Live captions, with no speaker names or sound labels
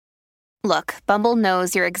Look, Bumble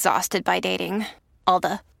knows you're exhausted by dating. All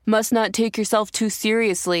the must not take yourself too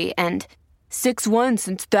seriously and 6'1"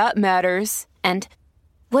 since that matters. And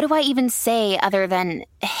what do I even say other than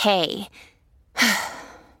hey?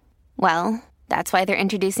 Well, that's why they're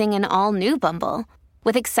introducing an all-new Bumble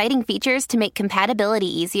with exciting features to make compatibility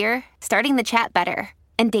easier, starting the chat better,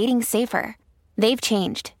 and dating safer. They've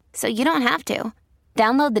changed, so you don't have to.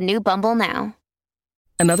 Download the new Bumble now.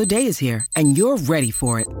 Another day is here, and you're ready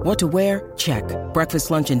for it. What to wear? Check.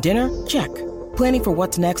 Breakfast, lunch, and dinner? Check. Planning for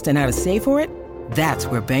what's next and how to save for it? That's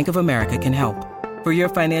where Bank of America can help. For your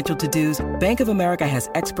financial to-dos, Bank of America has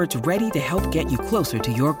experts ready to help get you closer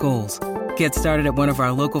to your goals. Get started at one of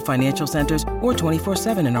our local financial centers or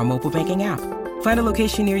 24/7 in our mobile banking app. Find a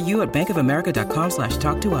location near you at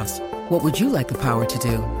bankofamerica.com/talktous. What would you like the power to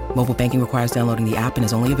do? Mobile banking requires downloading the app and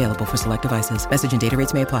is only available for select devices. Message and data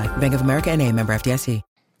rates may apply. Bank of America N.A., member FDIC.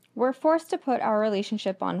 We're forced to put our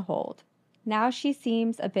relationship on hold. Now she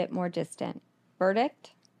seems a bit more distant.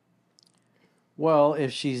 Verdict? Well,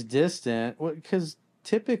 if she's distant, because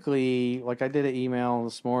typically, like I did an email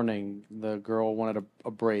this morning, the girl wanted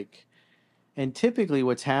a break. And typically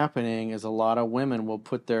what's happening is a lot of women will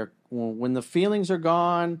put when the feelings are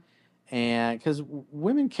gone, and because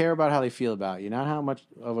women care about how they feel about you, not how much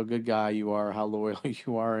of a good guy you are, how loyal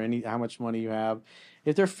you are, how much money you have.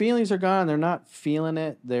 If their feelings are gone, they're not feeling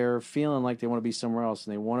it. They're feeling like they want to be somewhere else,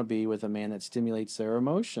 and they want to be with a man that stimulates their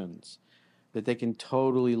emotions, that they can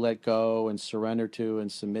totally let go and surrender to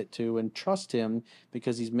and submit to and trust him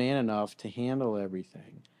because he's man enough to handle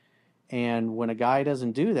everything. And when a guy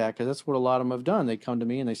doesn't do that, because that's what a lot of them have done, they come to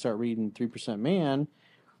me and they start reading 3% Man,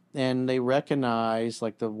 and they recognize,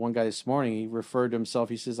 like the one guy this morning, he referred to himself,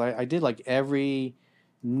 he says, I did like every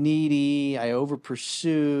needy, I over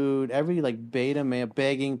pursued, every like beta male,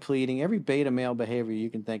 begging, pleading, every beta male behavior you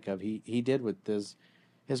can think of, he did with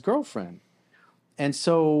his girlfriend. And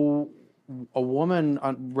so a woman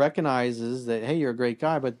recognizes that, hey, you're a great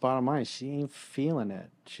guy, but bottom line, she ain't feeling it.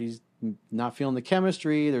 She's not feeling the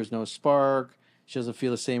chemistry. There's no spark. She doesn't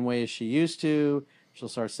feel the same way as she used to. She'll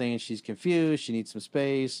start saying she's confused. She needs some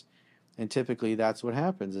space. And typically that's what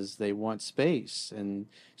happens, is they want space. And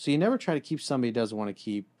so you never try to keep somebody who doesn't want to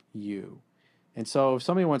keep you. And so if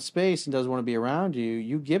somebody wants space and doesn't want to be around you,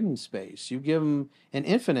 you give them space. You give them an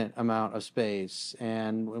infinite amount of space.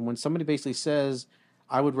 And when somebody basically says,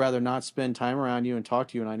 I would rather not spend time around you and talk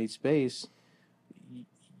to you and I need space,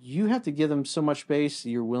 you have to give them so much space that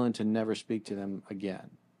you're willing to never speak to them again,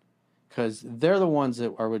 because they're the ones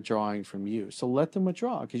that are withdrawing from you. So let them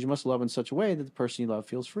withdraw, because you must love in such a way that the person you love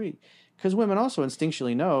feels free. Because women also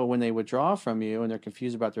instinctually know when they withdraw from you and they're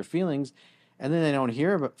confused about their feelings, and then they don't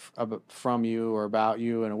hear from you or about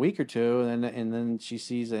you in a week or two, and then she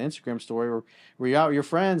sees an Instagram story where you're out with your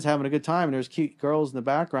friends having a good time and there's cute girls in the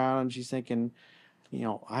background, and she's thinking,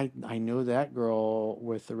 I know that girl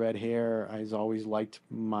with the red hair. I've always liked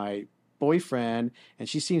my boyfriend, and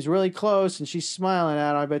she seems really close, and she's smiling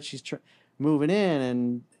at him. I bet she's moving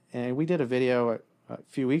in. And we did a video a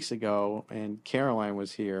few weeks ago, and Caroline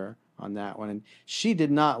was here on that one, and she did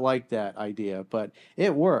not like that idea, but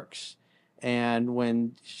it works. And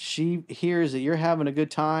when she hears that you're having a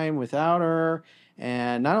good time without her,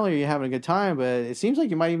 and not only are you having a good time, but it seems like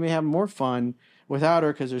you might even have more fun without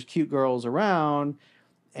her because there's cute girls around,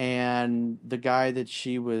 and the guy that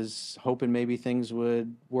she was hoping maybe things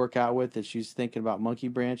would work out with, that she's thinking about monkey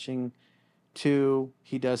branching to,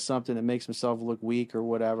 he does something that makes himself look weak or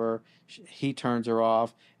whatever, he turns her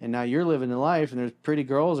off, and now you're living the life and there's pretty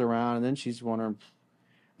girls around, and then she's wondering,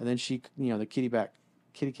 and then she, the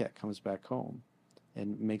kitty cat comes back home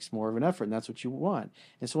and makes more of an effort, and that's what you want.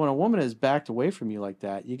 And so when a woman is backed away from you like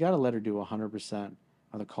that, you got to let her do 100%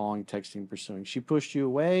 of the calling, texting, pursuing. She pushed you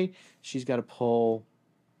away, she's got to pull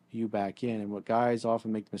you back in. And what guys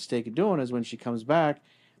often make the mistake of doing is when she comes back,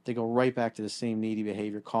 they go right back to the same needy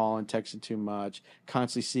behavior, calling, texting too much,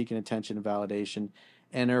 constantly seeking attention and validation,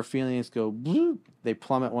 and their feelings go bloop, they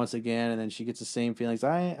plummet once again, and then she gets the same feelings,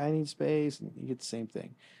 I need space, and you get the same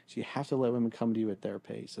thing. So you have to let women come to you at their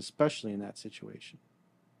pace, especially in that situation.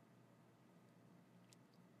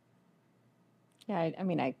 Yeah, I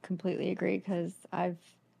mean, I completely agree, because I've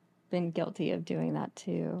been guilty of doing that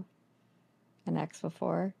to an ex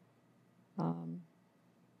before.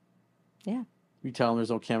 Yeah. You tell them there's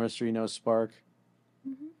no chemistry, no spark.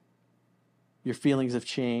 Mm-hmm. Your feelings have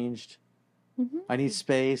changed. Mm-hmm. I need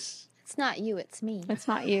space. It's not you, it's me. It's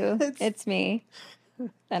not you. It's me.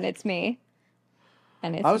 And it's me.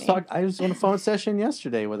 And it's I was on a phone session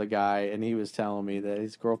yesterday with a guy, and he was telling me that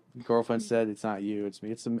his girlfriend said, it's not you, it's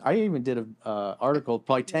me. I even did an article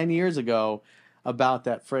probably 10 years ago about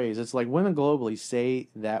that phrase. It's like women globally say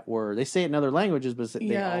that word. They say it in other languages, but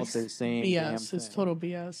they all say the same damn BS. It's thing. total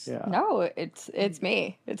BS. Yeah. No, it's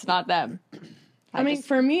me. It's not them. I mean,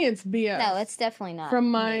 for me, it's BS. No, it's definitely not. From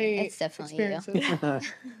my it's definitely you.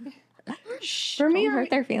 experiences. for me, Don't hurt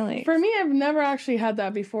their feelings. For me, I've never actually had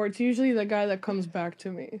that before. It's usually the guy that comes back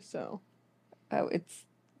to me. So it's.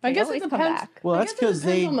 I guess it always come depends. back. Well, I that's guess it because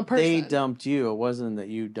depends on the they person. dumped you. It wasn't that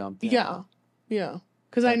you dumped them. Yeah.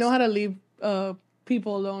 Because I know how to leave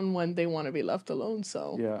people alone when they want to be left alone.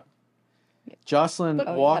 So Yeah. Jocelyn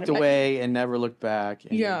But- walked Oh, you had a away and never looked back.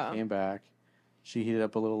 And Yeah. then came back. She heated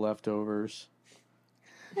up a little leftovers.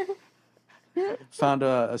 Found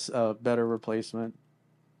a better replacement.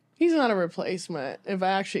 he's not a replacement. If I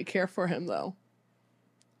actually care for him, though,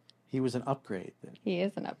 He was an upgrade. Then. He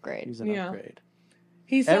is an upgrade. He was an Yeah. upgrade.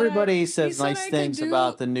 he said Everybody he says said nice I could things do-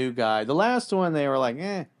 about the new guy. The last one, they were like,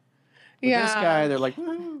 eh. But Yeah. this guy, they're like,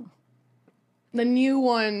 "Mm." The new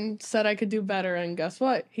one said I could do better, and guess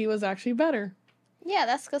what? He was actually better. Yeah,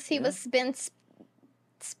 that's because he was been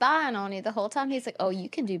spying on you the whole time. He's like, "Oh, you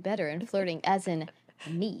can do better," and flirting, as in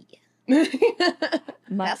me.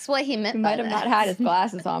 That's what he meant. He by might have that. not had his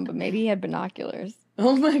glasses on, but maybe he had binoculars.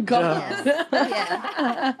 Oh my god. Yes.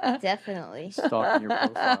 Yeah, definitely. Stalking your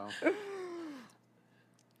profile.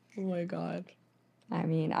 Oh my god. I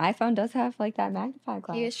mean, iPhone does have like that magnifying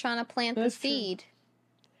glass. He was trying to plant That's the true. seed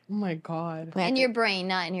Oh my god. in your brain,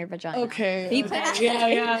 not in your vagina. Okay. He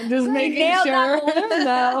okay. Yeah. Just making nailed sure.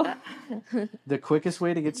 that balloon, though. The quickest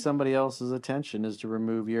way to get somebody else's attention is to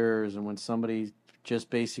remove yours. And when somebody just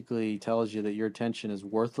basically tells you that your attention is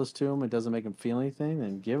worthless to them, it doesn't make them feel anything,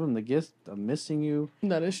 then give them the gift of missing you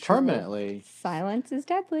That is true. permanently. Silence is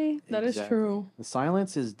deadly, That is Exactly. true. The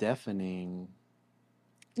silence is deafening.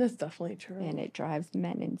 That's definitely true. and it drives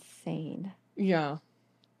men insane. Yeah.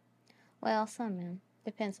 Well, some men.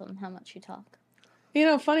 Depends on how much you talk. You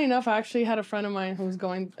know, funny enough, I actually had a friend of mine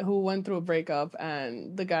who went through a breakup,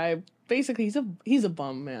 and the guy basically he's a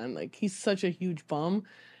bum, man. Like, he's such a huge bum.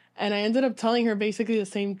 And I ended up telling her basically the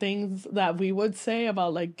same things that we would say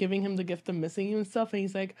about like giving him the gift of missing you and stuff. And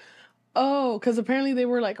he's like, oh, because apparently they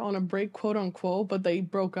were like on a break, quote unquote, but they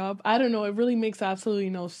broke up. I don't know. It really makes absolutely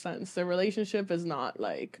no sense. Their relationship is not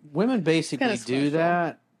like. Women basically kinda do special.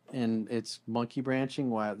 that, and it's monkey branching.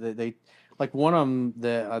 Why they like one of them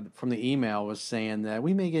that from the email was saying that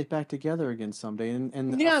we may get back together again someday,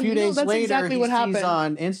 and Yeah, a few no, days that's later exactly he what sees happened.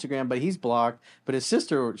 on Instagram, but he's blocked. But his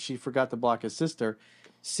sister, she forgot to block his sister.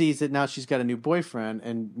 Sees that now she's got a new boyfriend,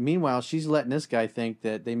 and meanwhile she's letting this guy think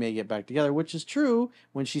that they may get back together, which is true.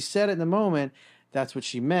 When she said it in the moment, that's what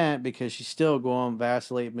she meant, because she's still going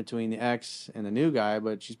vacillating between the ex and the new guy,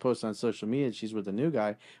 but she's posting on social media she's with the new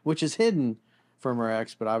guy, which is hidden from her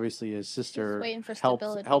ex, but obviously his sister waiting for helped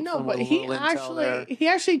stability. No, him but with a he little intel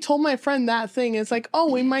there. actually told my friend that thing. It's like,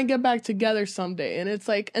 oh, we might get back together someday. And it's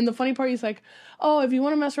like, and the funny part, he's like, oh, if you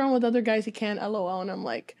want to mess around with other guys, you can, LOL. And I'm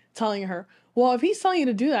like telling her, well, if he's telling you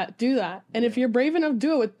to do that, do that. And if you're brave enough,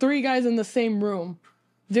 do it with 3 guys in the same room.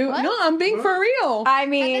 Do it. What? No, I'm being for real. I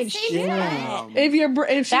mean, Damn. If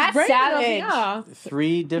she's That's brave savage. enough,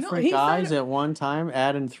 3 different he guys said- at one time,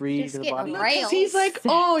 adding 3 Just to the get body. right. yeah. 'Cause he's like,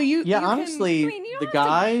 oh, you. Yeah, you can- honestly, I mean, you the don't have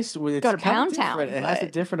to guys, well, it's go to kinda Pound Town, different. It has a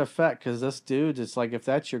but- different effect, because this dude, it's like if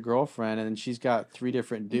that's your girlfriend and she's got 3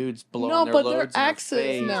 different dudes blowing no, their but loads they're in her exes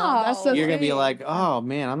face, now. That's the you're gonna be thing. like, oh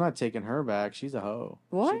man, I'm not taking her back. She's a hoe.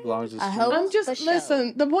 She What? belongs to the A street. hoe? I'm just For sure.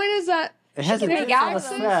 listen. The point is that It has a Big different guys.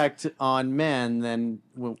 effect on men than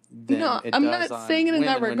no, it I'm does not on saying it in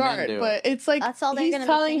that women when men regard, do it. but it's like That's all they're he's going to be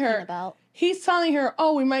telling thinking her. about. He's telling her,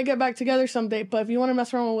 oh, we might get back together someday, but if you want to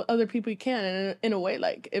mess around with other people, you can. And in a way,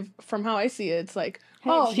 like if from how I see it, it's like,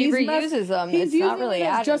 oh, she he's reuses them. He's It's using not really it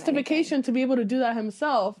as adding justification to be able to do that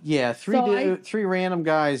himself. Yeah, So 3 random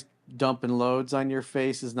guys dumping loads on your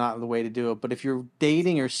face is not the way to do it. But if you're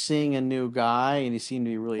dating or seeing a new guy and you seem to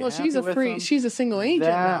be really Well, happy she's a with free. him, She's a single agent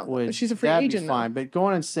that now. would She's a free that'd agent be now. fine. But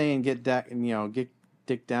going and saying get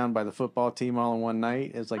dick down by the football team all in one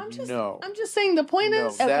night is like no. I'm just saying. The point No,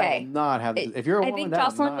 is, that Okay. will not have. If you're a I woman, think that will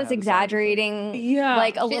Jocelyn not was have the side exaggerating, Yeah.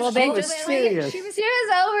 like a little bit. was serious. She was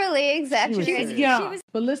overly exaggerating. serious. yeah.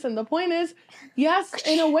 But listen, the point is, yes,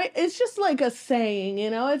 in a way, it's just like a saying. You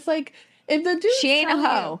know, it's like if the dude She ain't a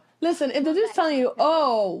hoe. Listen, if the dude's telling you,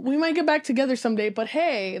 oh, we might get back together someday, but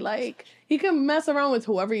hey, like, you can mess around with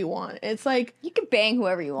whoever you want. It's like, You can bang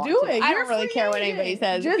whoever you want. Do to. it. I You're don't really free care what agent. anybody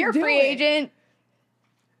says. Just If you're a do free it. agent,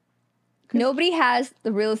 nobody has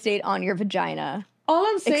the real estate on your vagina all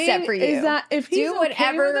I'm saying except for you. is that if he's Do okay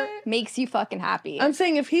whatever with it, makes you fucking happy. I'm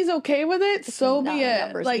saying if he's okay with it, so not be a it.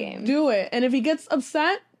 numbers Like, game. do it. And if he gets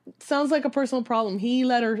upset, sounds like a personal problem. He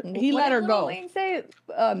let her What go. did Lil Wayne say?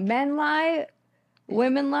 Men lie,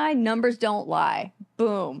 Women lie, numbers don't lie.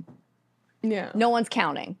 Boom. Yeah. No one's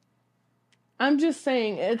counting. I'm just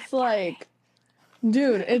saying, it's like,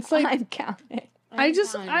 dude, it's like, I'm counting. I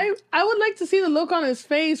would like to see the look on his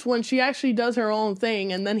face when she actually does her own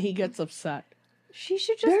thing and then he gets upset. She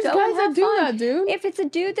should just There's go guys and have that do fun. that, dude. If it's a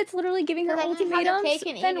dude that's literally giving her Then you can have their ultimatums, cake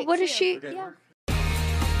and eat then it, what is too. she? Forget Yeah. her.